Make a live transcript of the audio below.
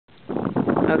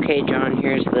Okay, John,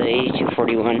 here's the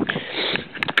 8241.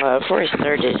 Before I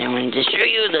started, I wanted to show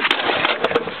you that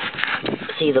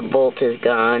see, the bolt is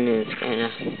gone, and it's kind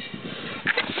of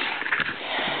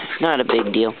not a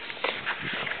big deal.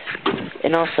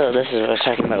 And also, this is what I was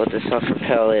talking about with the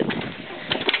self-propel.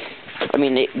 I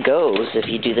mean, it goes if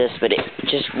you do this, but it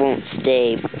just won't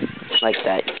stay like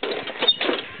that,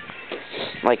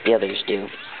 like the others do.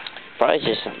 Probably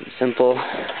just something simple.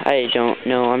 I don't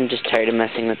know. I'm just tired of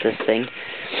messing with this thing.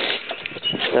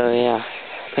 So yeah,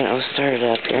 but I'll start it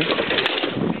up here.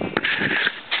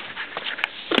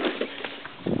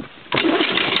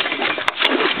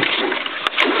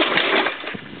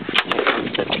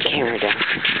 Put the camera down.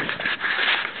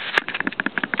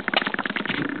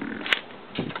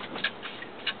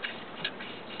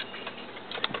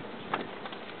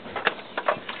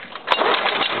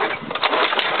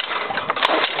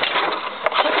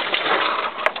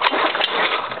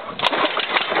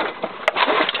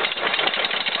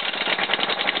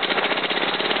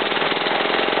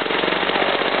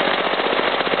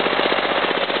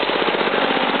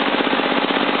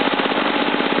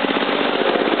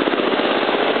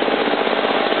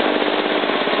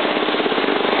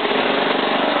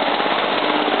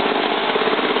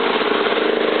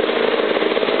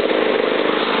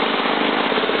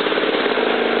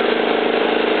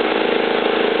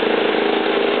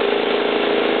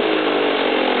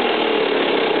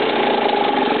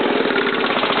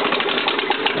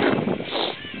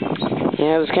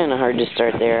 Yeah, it was kind of hard to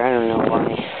start there. I don't know why.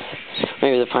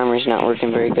 Maybe the primer's not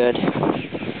working very good.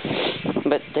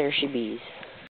 But there she be.